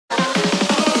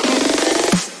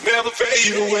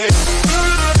fade away.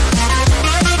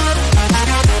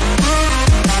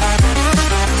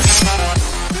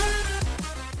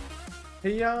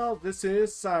 Hey y'all, this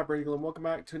is Cyber Eagle and welcome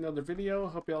back to another video.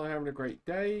 Hope y'all are having a great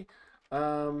day.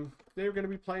 Today we're going to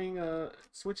be playing,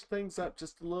 switch things up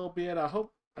just a little bit.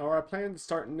 I plan to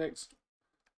start next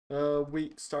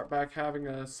week, start back having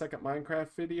a second Minecraft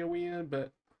video in,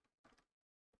 but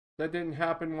that didn't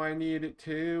happen when I needed it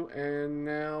to, and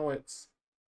now it's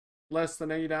less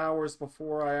than 8 hours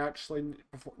before I actually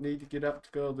need to get up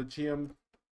to go to the gym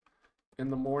in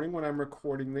the morning when I'm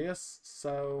recording this,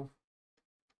 so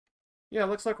yeah,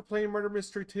 looks like we're playing Murder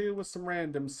Mystery 2 with some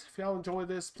randoms. If y'all enjoy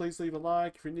this, please leave a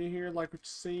like. If you're new here, like what you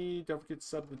see. Don't forget to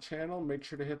sub to the channel. Make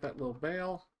sure to hit that little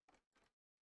bell.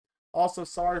 Also,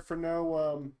 sorry for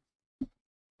no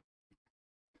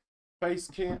face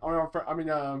cam. Or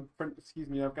excuse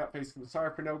me, I've got face cam.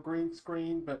 Sorry for no green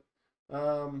screen, but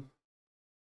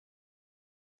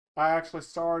I actually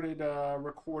started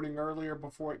recording earlier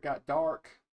before it got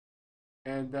dark,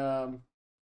 and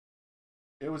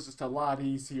it was just a lot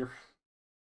easier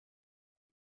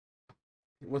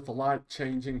with the light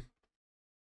changing.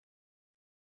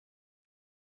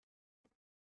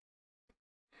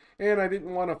 And I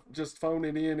didn't want to just phone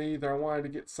it in either. I wanted to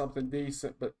get something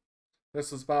decent, but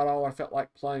this is about all I felt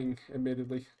like playing,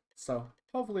 admittedly. So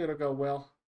hopefully it'll go well.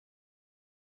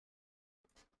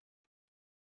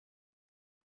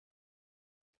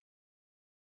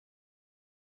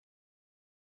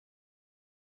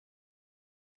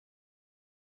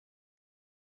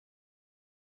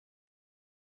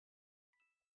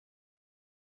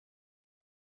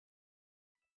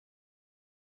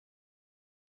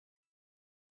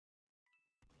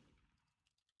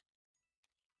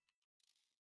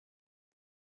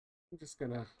 I'm just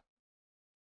gonna,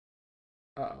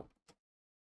 uh-oh.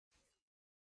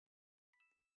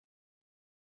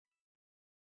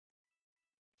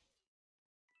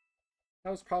 That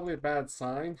was probably a bad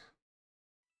sign.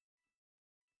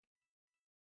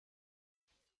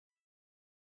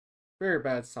 Very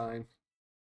bad sign.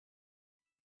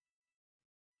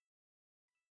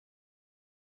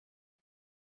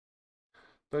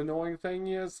 The annoying thing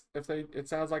is, it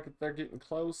sounds like they're getting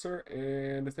closer,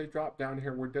 and if they drop down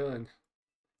here, we're done.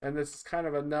 And this is kind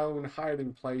of a known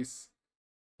hiding place.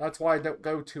 That's why I don't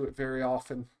go to it very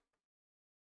often.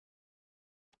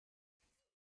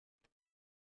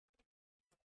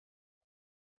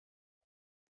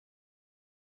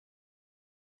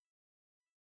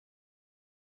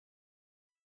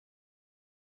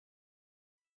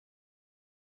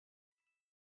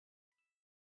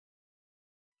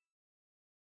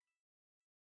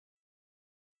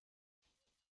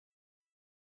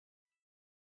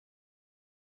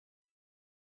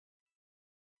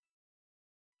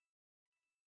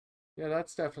 Yeah,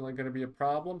 that's definitely going to be a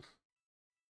problem.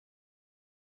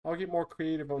 I'll get more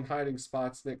creative on hiding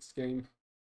spots next game.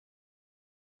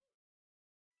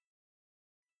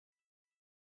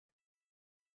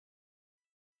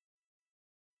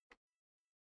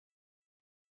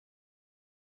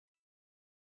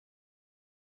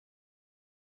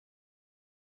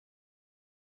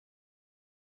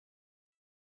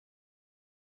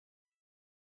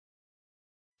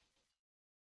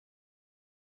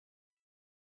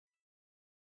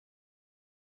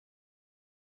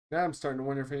 Now I'm starting to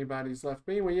wonder if anybody's left.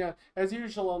 But anyway, yeah, as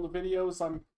usual on the videos,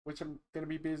 which I'm going to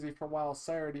be busy for a while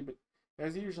Saturday, but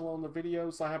as usual on the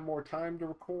videos, I have more time to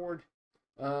record.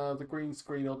 The green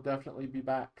screen will definitely be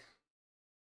back.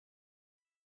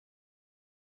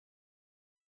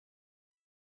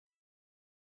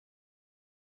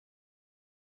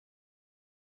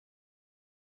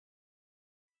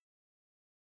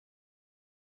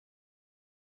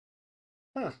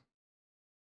 Huh.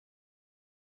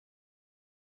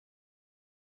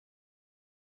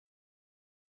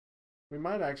 We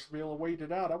might actually be able to wait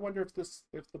it out. I wonder if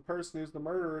the person who's the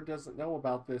murderer doesn't know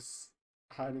about this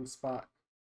hiding spot.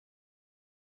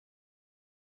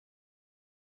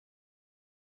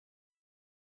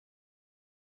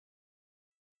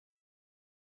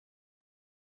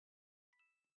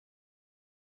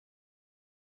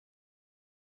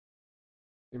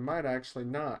 It might actually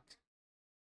not.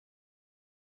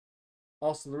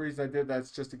 Also, the reason I did that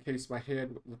is just in case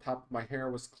the top of my hair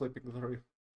was clipping through.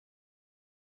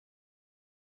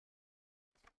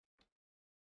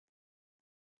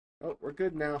 Oh, we're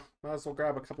good now. Might as well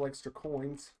grab a couple extra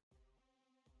coins.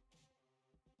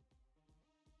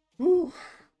 Whew.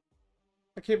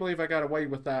 I can't believe I got away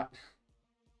with that.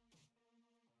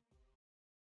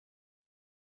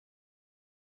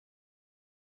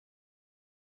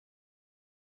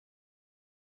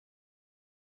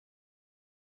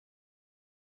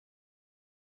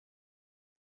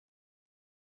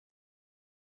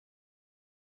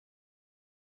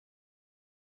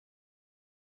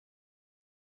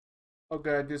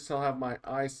 Okay, I do still have my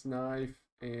ice knife,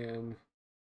 and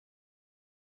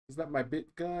is that my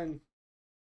bit gun?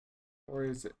 Or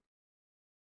is it?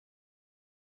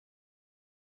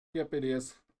 Yep, it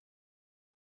is.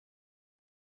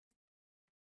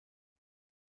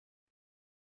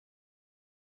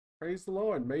 Praise the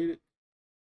Lord, made it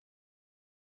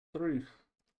through.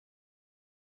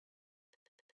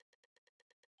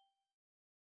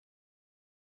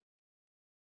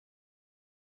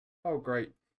 Oh,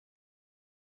 great.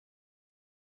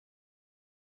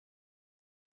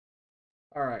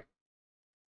 All right.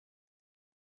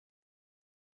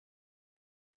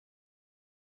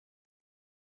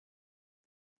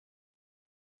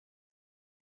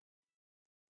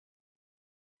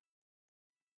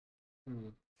 Hmm.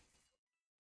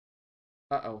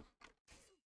 Uh-oh.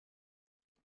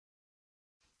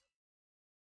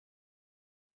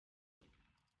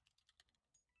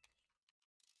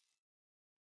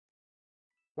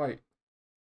 Wait.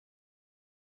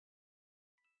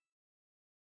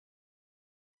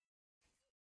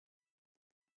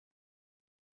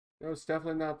 No, it's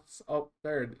definitely not. Oh,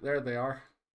 there they are.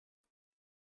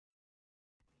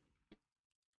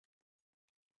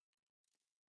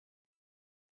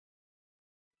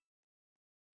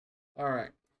 All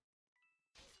right.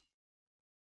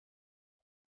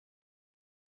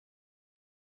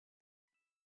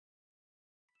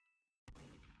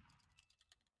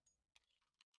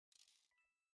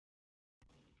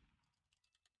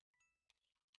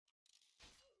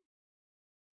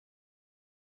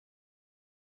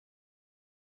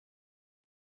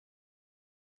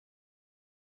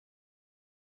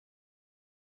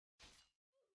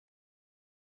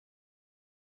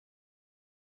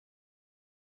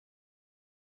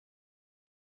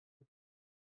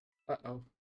 Uh-oh.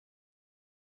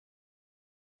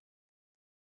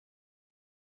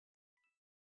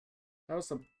 That was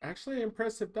some actually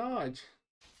impressive dodge.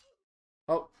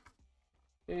 Oh,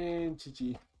 and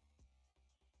GG.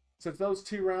 Since those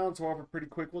 2 rounds were over pretty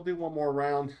quick, we'll do one more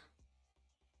round.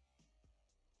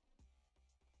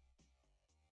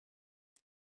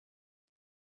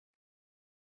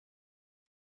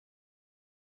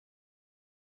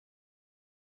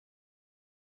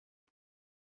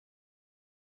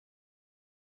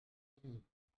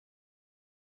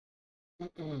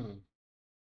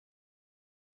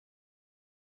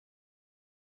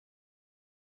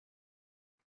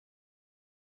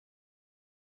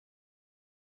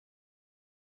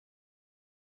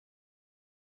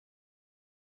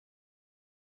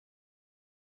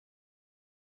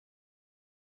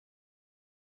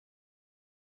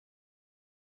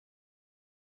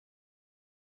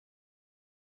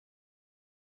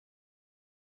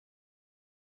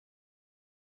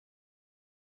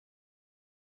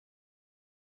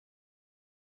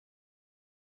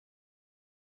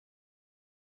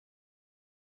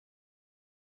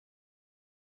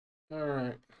 All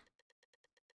right.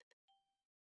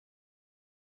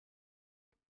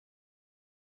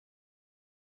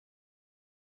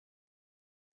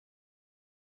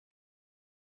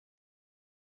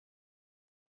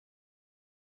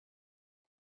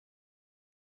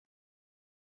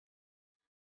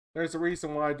 There's a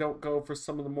reason why I don't go for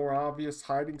some of the more obvious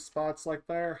hiding spots like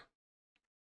there.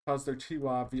 Because they're too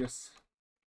obvious.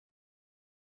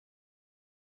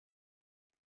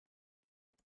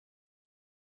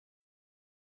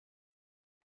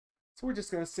 So we're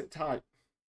just going to sit tight.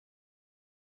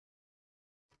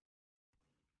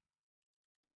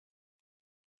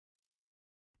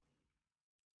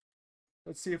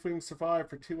 Let's see if we can survive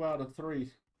for 2 out of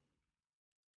 3.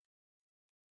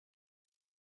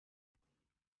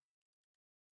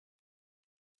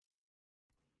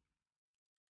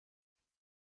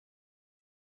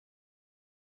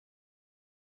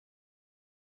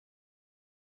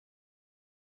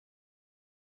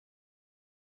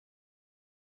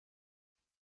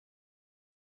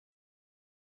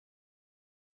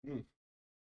 Hmm.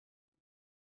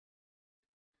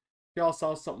 Y'all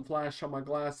saw something flash on my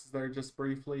glasses there just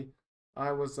briefly.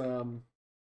 I was I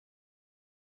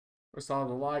saw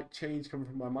the light change coming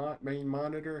from my main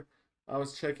monitor. I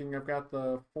was checking. I've got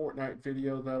the Fortnite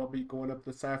video that'll be going up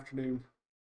this afternoon.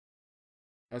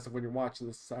 As of when you're watching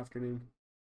this afternoon,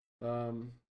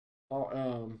 um,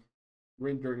 all,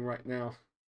 rendering right now.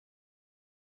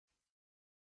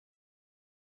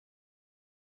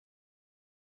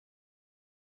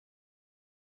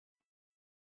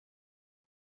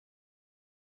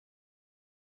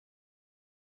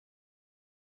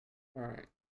 All right,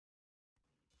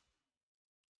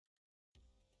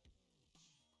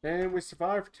 and we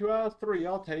survived for 2 out of 3.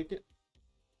 I'll take it.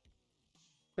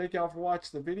 Thank y'all for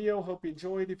watching the video. Hope you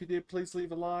enjoyed. If you did, please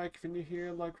leave a like. If you're new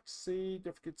here, like what you see.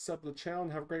 Don't forget to sub to the channel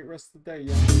and have a great rest of the day,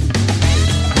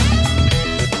 y'all.